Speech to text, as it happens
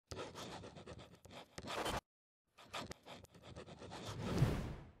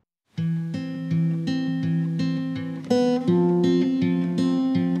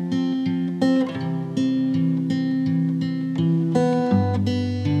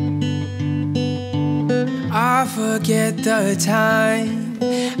I forget the time,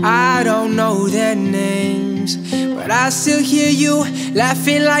 I don't know their names, but I still hear you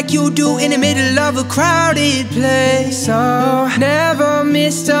laughing like you do in the middle of a crowded place. So never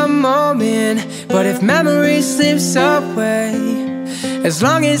missed a moment, but if memory slips away, as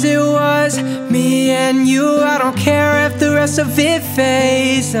long as it was me and you, I don't care if the rest of it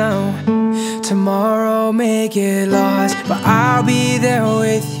fades. No, tomorrow may get lost, but I'll be there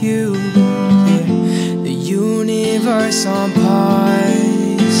with you. The universe on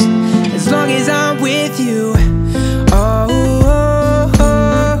pause, as long as I'm with you. Oh, oh,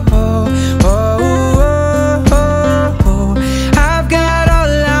 oh, oh, oh, oh, oh. I've got all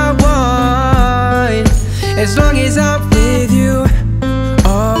I want, as long as I'm with you.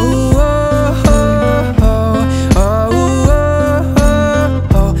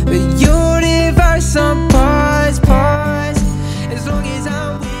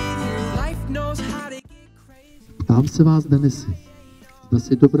 Ptám se vás, Denisi, zda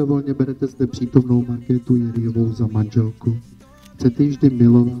si dobrovolně berete zde přítomnou Markétu Deniovou za manželku. Chcete ji vždy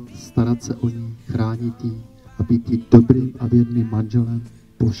milovat, starat se o ní, chránit ji a být jí dobrým a věrným manželem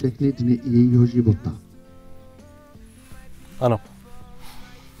po všechny dny jejího života. Ano.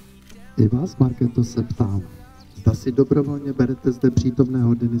 I vás, Markéto, se ptám, zda si dobrovolně berete zde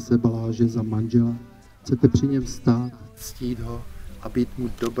přítomného Denise Baláže za manžela, chcete při něm stát, ctít ho a být mu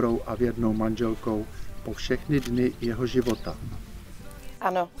dobrou a věrnou manželkou po všechny dny jeho života.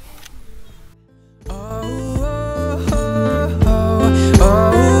 Ano.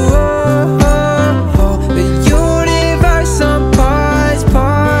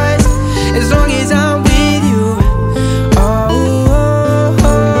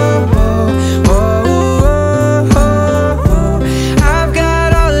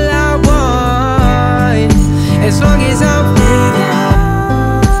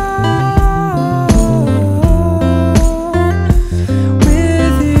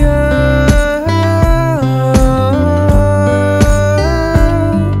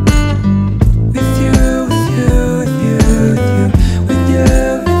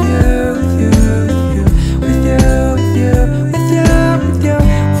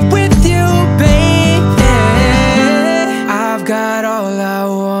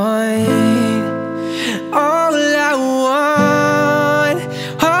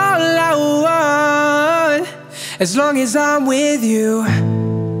 As long as I'm with you.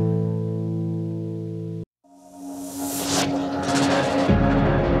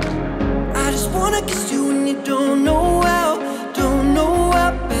 I just wanna kiss you and you don't know how,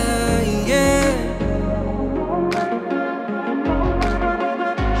 yeah.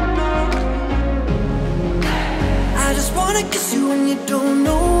 I just wanna kiss you and you don't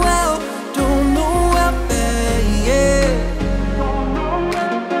know how, yeah.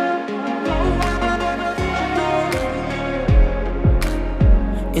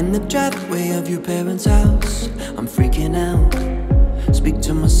 In the driveway of your parents' house, I'm freaking out. Speak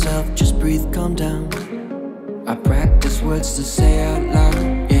to myself, just breathe, calm down. I practice words to say out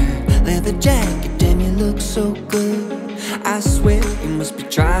loud, yeah. Leather jacket and you look so good. I swear you must be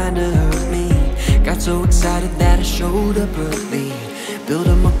trying to hurt me. Got so excited that I showed up early. Build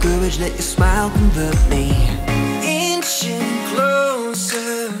up my courage, let your smile convert me. Inching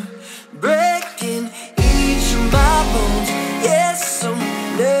closer, breaking each of my bones. Yes, I'm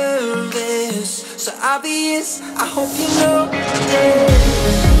nervous, so obvious, I hope you know this.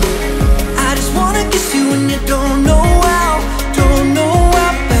 I just wanna kiss you and you don't know how,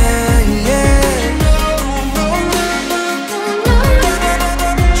 yeah.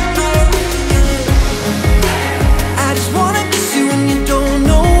 I just wanna kiss you and you don't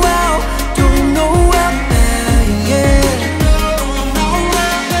know how, yeah.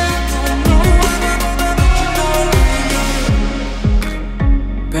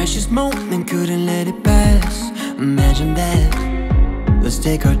 Precious moment, couldn't let it pass. Imagine that. Let's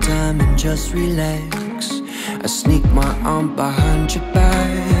take our time and just relax. I sneak my arm behind your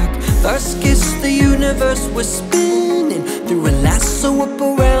back. First kiss, the universe was spinning. Threw a lasso up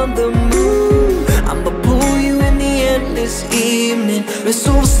around the moon. I'ma pull you in the endless evening. Race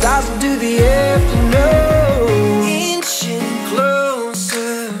all the stars into the afternoon. Inching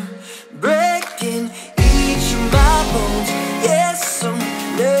closer, breaking each of my bones. Yes, I'm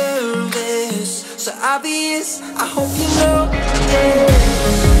nervous, so obvious, I hope you know this.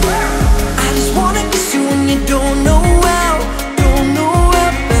 I just wanna kiss you and you don't know how,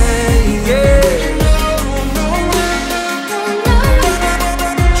 yeah.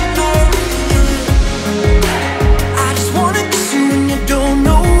 I just wanna kiss you and you don't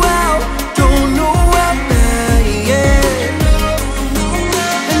know how, yeah.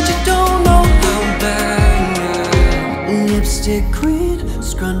 And you don't know how bad, painted green,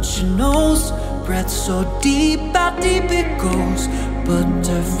 scrunch your nose, breath so deep, how deep it goes.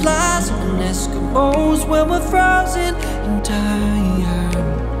 Butterflies and Eskimos when we're frozen and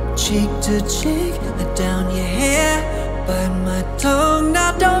tired. Cheek to cheek, let down your hair, bite my tongue,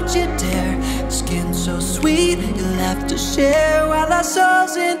 now don't you dare. Skin so sweet, you'll have to share while our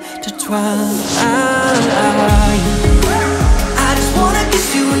souls intertwine. I just wanna